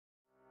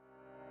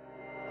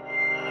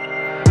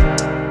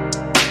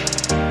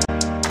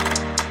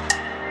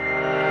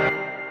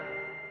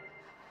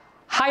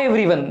Hi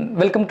everyone,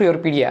 welcome to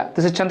Yourpedia.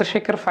 This is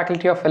Chandrasekhar,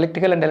 Faculty of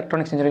Electrical and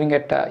Electronics Engineering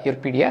at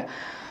Yourpedia.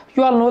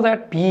 You all know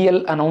that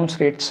BEL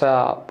announced its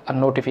a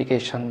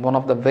notification, one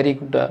of the very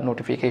good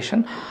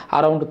notification,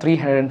 around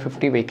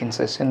 350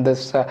 vacancies. In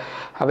this, a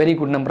very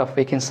good number of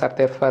vacancies are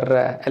there for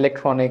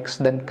electronics,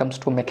 then comes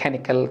to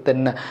mechanical,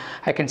 then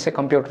I can say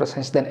computer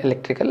science, then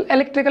electrical.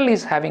 Electrical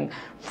is having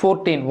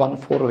 14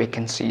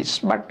 vacancies,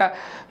 but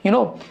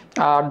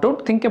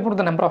don't think about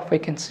the number of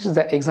vacancies.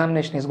 The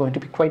examination is going to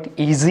be quite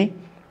easy.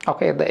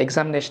 Okay, the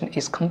examination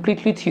is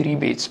completely theory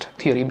based.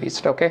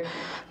 Okay,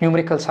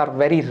 numericals are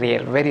very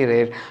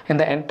rare in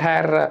the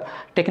entire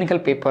technical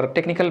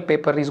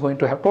paper is going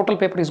to have, total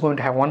paper is going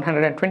to have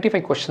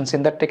 125 questions.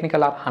 In that,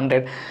 technical are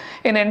 100.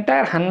 In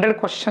entire 100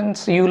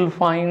 questions you will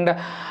find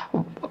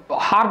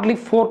hardly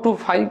 4 to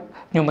 5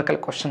 numerical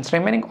questions,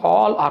 remaining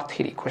all are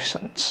theory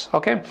questions.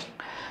 Okay,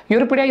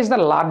 Yourpedia is the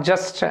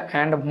largest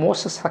and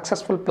most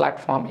successful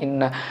platform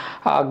in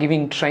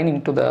giving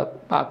training to the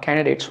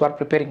candidates who are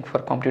preparing for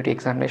competitive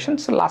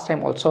examinations. Last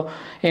time also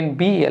in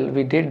BEL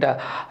we did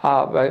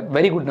a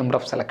very good number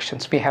of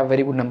selections. We have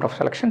very good number of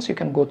selections. You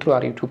can go through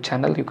our YouTube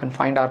channel. You can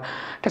find our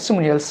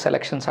testimonials,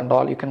 selections and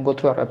all. You can go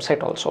through our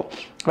website also.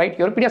 Right?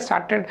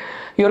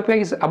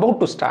 Yourpedia is about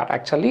to start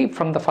actually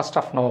from the 1st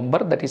of November.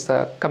 That is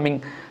the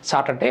coming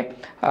Saturday.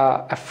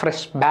 A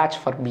fresh batch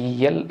for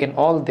BEL in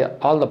all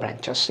the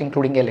branches,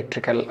 including electrical.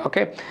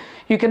 Okay,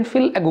 you can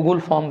fill a Google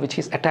form which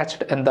is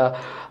attached in the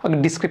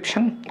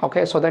description.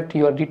 Okay, so that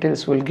your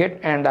details will get,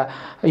 and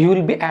you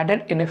will be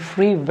added in a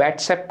free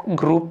WhatsApp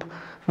group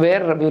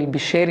where we will be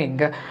sharing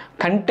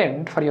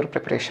content for your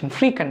preparation.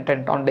 Free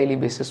content on daily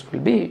basis will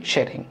be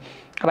sharing,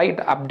 right?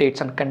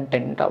 Updates and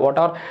content,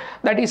 whatever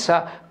that is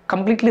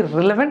completely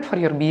relevant for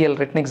your BEL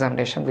written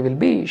examination, we will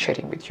be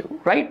sharing with you,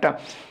 right?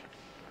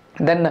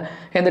 Then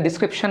in the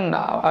description,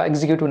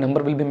 executive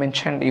number will be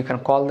mentioned. You can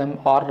call them,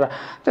 or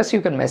just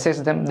you can message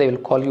them, they will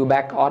call you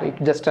back, or you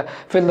just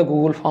fill the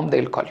Google form,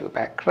 they will call you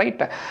back,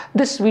 right?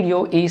 This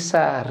video is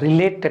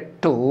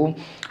related to,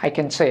 I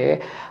can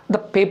say, the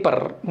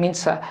paper,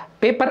 means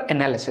paper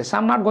analysis.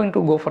 I'm not going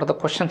to go for the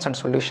questions and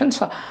solutions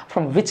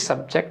from which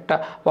subject,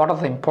 what are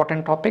the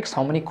important topics,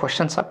 how many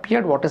questions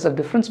appeared, what is the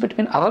difference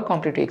between other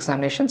competitive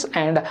examinations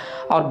and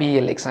our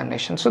BEL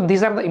examination. So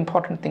these are the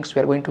important things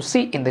we are going to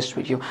see in this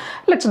video.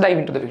 Let's dive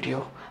into the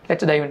video.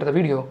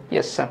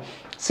 Yes,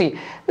 see,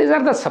 these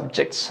are the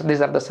subjects.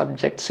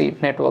 See,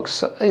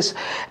 networks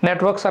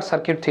or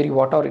circuit theory,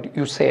 whatever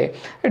you say,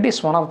 it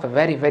is one of the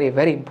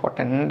very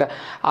important,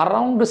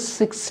 around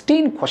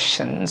 16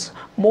 questions,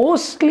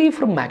 mostly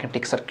from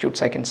magnetic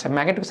circuits. I can say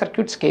magnetic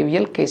circuits,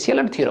 KVL, KCL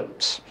and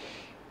theorems.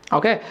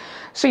 Okay,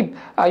 see,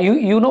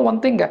 you know one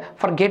thing,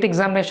 for GATE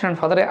examination and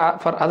for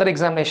other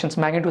examinations,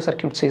 magnetic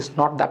circuits is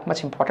not that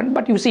much important,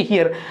 but you see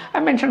here I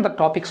mentioned the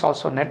topics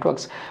also,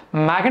 networks,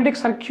 magnetic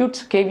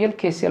circuits, KVL,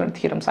 KCL and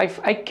theorems.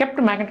 I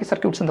kept magnetic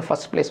circuits in the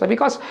first place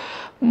because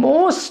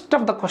most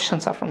of the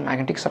questions are from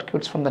magnetic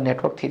circuits, from the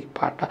network theory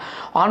part.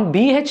 On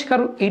BH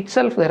curve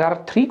itself there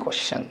are 3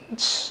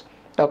 questions.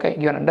 Okay,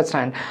 you can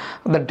understand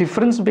the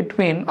difference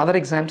between other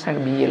exams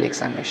and BEL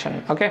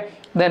examination. Okay,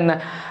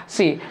 then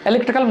see,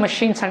 electrical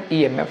machines and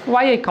EMF.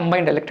 Why I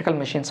combined electrical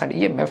machines and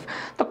EMF?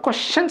 The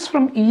questions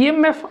from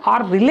EMF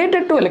are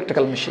related to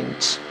electrical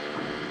machines,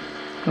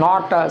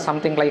 not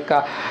something like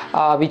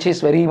which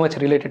is very much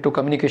related to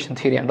communication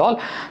theory and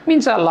all,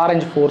 means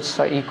Lorentz force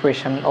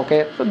equation.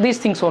 Okay, so these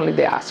things only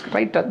they ask,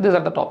 right? These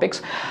are the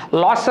topics.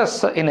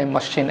 Losses in a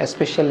machine,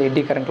 especially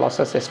eddy current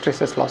losses,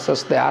 hysteresis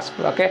losses, they ask.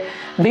 Okay,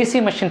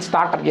 DC machine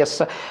starter,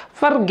 yes,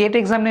 for GATE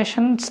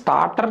examination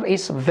starter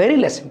is very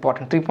less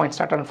important. 3-point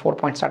starter and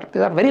 4-point starter,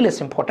 these are very less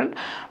important,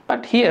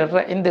 but here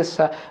in this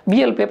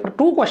BEL paper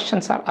 2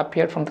 questions are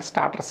appeared from the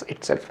starters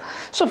itself.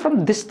 So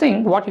from this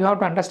thing, what you have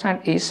to understand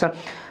is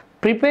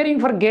preparing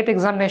for GATE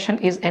examination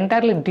is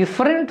entirely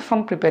different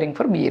from preparing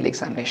for BEL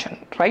examination,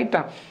 right?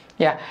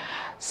 Yeah,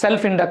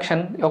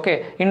 self-induction,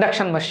 okay,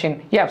 induction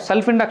machine, yeah,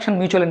 self-induction,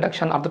 mutual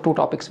induction are the 2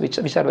 topics which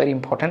are very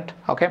important.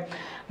 Okay,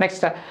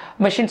 next,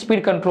 machine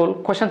speed control,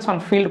 questions on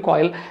field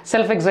coil,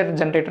 self-excited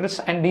generators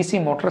and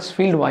DC motors,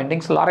 field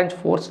windings, Lorentz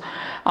force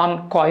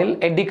on coil,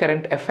 eddy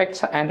current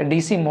effects and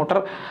DC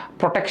motor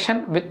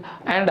protection with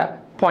and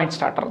point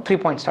starter,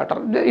 3-point starter.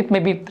 It may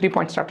be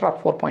 3-point starter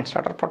or 4-point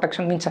starter.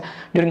 Protection means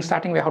during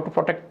starting we have to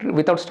protect.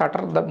 Without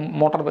starter the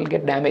motor will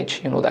get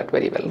damaged, you know that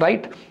very well,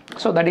 right?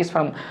 So that is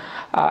from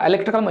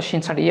electrical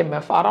machines and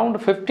EMF.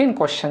 Around 15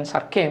 questions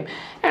are came,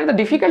 and the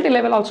difficulty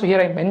level also here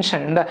I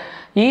mentioned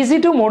easy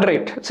to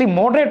moderate. See,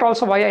 moderate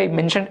also why I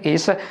mentioned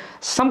is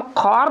some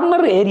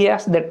corner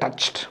areas they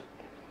touched.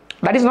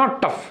 That is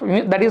not tough,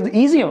 that is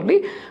easy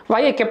only.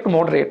 Why I kept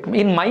moderate?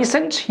 In my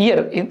sense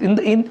here,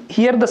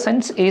 here the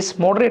sense is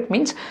moderate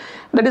means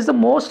that is the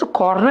most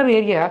corner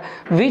area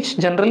which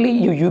generally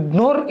you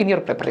ignore in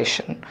your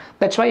preparation.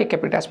 That's why I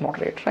kept it as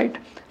moderate, right?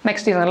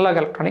 Next is analog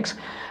electronics.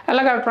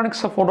 Analog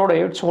electronics of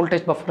photodiodes,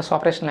 voltage buffers,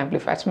 operational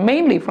amplifiers.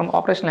 Mainly from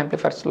operational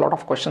amplifiers, a lot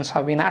of questions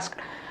have been asked.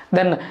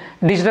 Then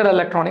digital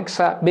electronics,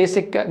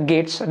 basic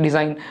gates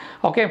design.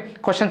 Okay,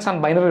 questions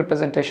on binary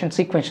representation,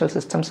 sequential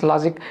systems,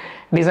 logic,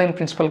 design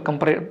principles,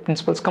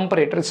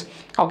 comparators.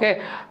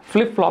 Okay,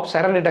 flip flops,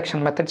 error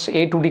reduction methods,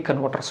 A to D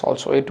converters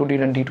also, A to D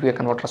and D to A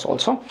converters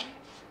also.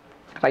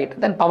 Right,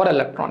 then power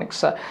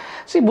electronics,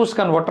 see boost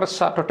converters,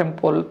 totem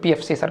pole,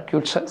 PFC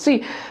circuits.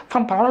 See,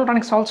 from power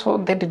electronics also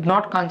they did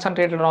not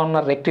concentrate on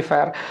a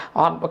rectifier,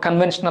 on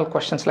conventional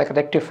questions like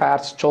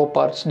rectifiers,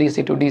 choppers,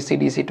 DC to DC,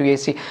 DC to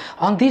AC.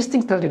 On these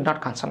things they did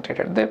not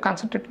concentrate. They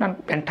concentrated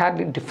on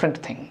entirely different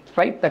thing.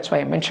 Right, that's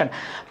why I mentioned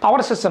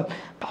power system.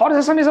 Power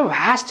system is a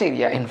vast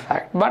area in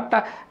fact,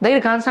 but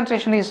their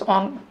concentration is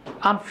on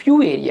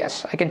few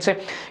areas. I can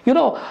say, you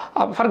know,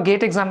 for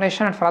gate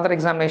examination and for other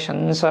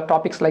examinations,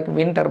 topics like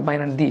wind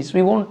turbine and these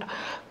we won't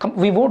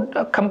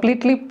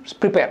completely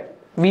prepare.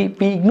 We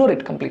ignore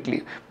it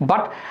completely.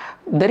 But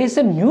there is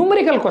a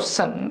numerical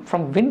question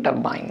from wind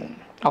turbine.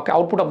 Okay,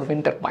 output of the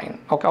wind turbine.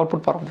 Okay,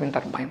 output power of the wind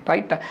turbine.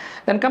 Right.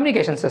 Then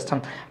communication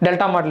system,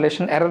 delta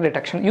modulation, error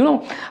detection. You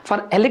know,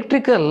 for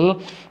electrical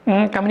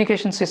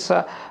communications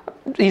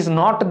is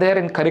not there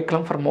in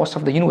curriculum for most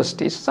of the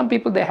universities. Some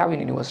people they have in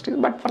universities,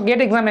 but for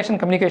gate examination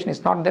communication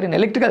is not there in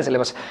electrical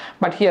syllabus.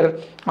 But here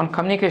on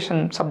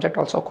communication subject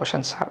also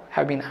questions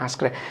have been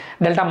asked.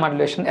 Delta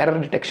modulation, error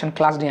detection,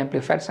 class D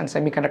amplifiers and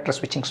semiconductor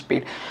switching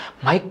speed.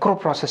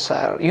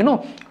 Microprocessor, you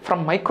know,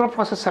 from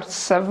microprocessor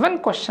 7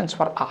 questions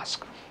were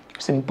asked.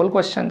 Simple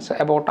questions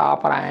about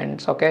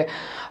operands. Okay,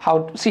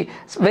 how to see,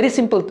 very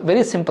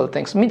simple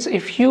things. Means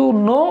if you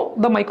know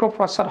the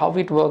microprocessor, how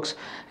it works,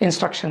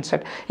 instruction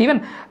set.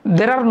 Even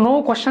there are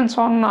no questions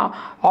on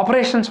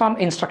operations on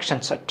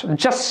instruction set,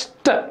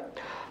 just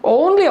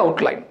only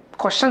outline.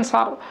 Questions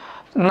are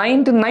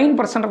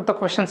 99% of the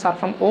questions are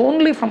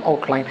only from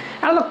outline,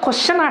 and the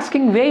question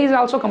asking way is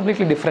also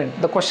completely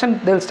different. The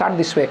question, they'll start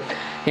this way: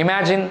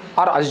 imagine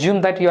or assume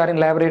that you are in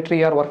laboratory,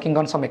 you are working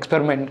on some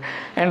experiment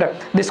and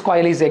this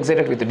coil is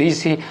excited with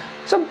DC.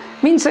 So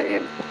means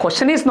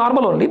question is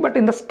normal only, but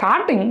in the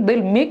starting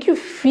they'll make you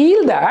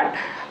feel that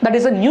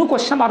is a new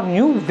question or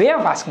new way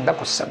of asking the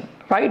question,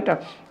 right?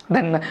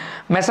 Then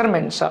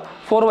measurements,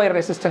 4-wire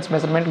resistance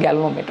measurement,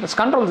 galvanometers,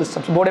 control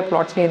systems, Bode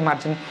plots, gain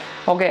margin,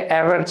 okay,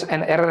 errors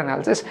and error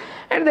analysis.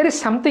 And there is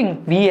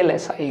something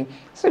VLSI.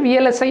 So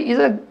VLSI is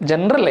a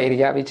general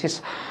area which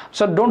is,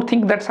 so don't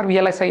think that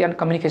VLSI and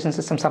communication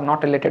systems are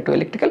not related to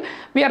electrical.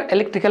 We are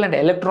electrical and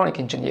electronic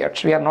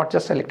engineers. We are not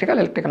just electrical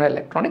and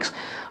electronics.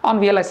 On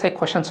VLSI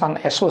questions on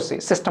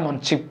SOC, system on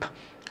chip.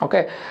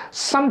 Okay,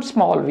 some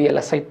small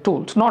VLSI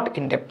tools, not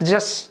in depth,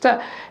 just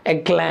a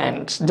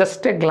glance,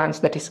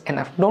 that is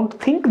enough. Don't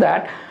think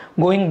that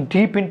going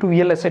deep into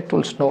VLSI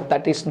tools, no,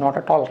 that is not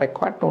at all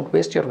required. Don't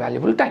waste your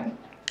valuable time,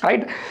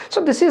 right?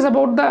 So this is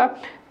about the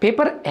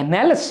paper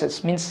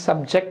analysis, means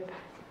subject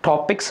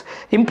topics,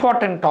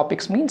 important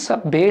topics, means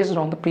based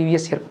on the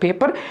previous year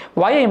paper.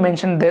 Why I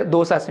mentioned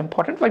those as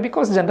important? Why?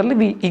 Because generally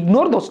we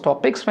ignore those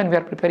topics when we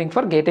are preparing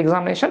for gate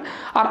examination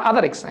or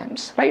other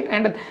exams, right?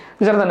 And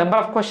these are the number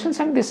of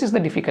questions and this is the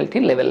difficulty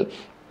level.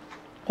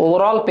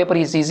 Overall paper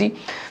is easy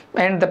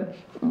and the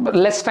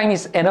less time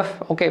is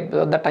enough. Okay,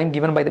 the time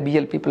given by the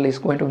BL people is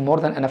going to be more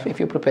than enough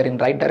if you prepare in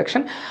right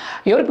direction.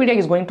 Yourpedia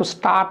is going to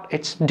start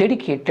its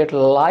dedicated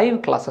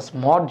live classes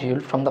module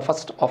from the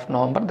 1st of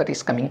November, that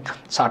is coming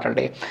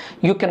Saturday.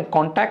 You can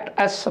contact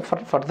us for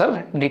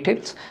further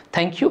details.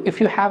 Thank you.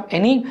 If you have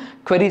any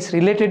queries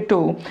related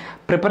to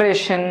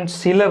preparation,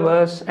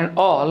 syllabus and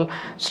all,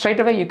 straight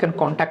away you can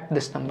contact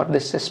this number.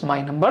 This is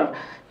my number.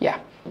 Yeah,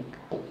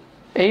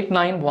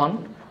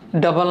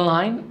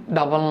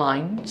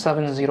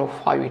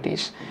 891-9999-705 it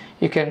is.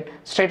 You can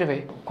straight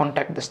away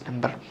contact this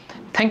number.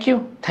 Thank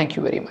you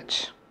very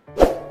much.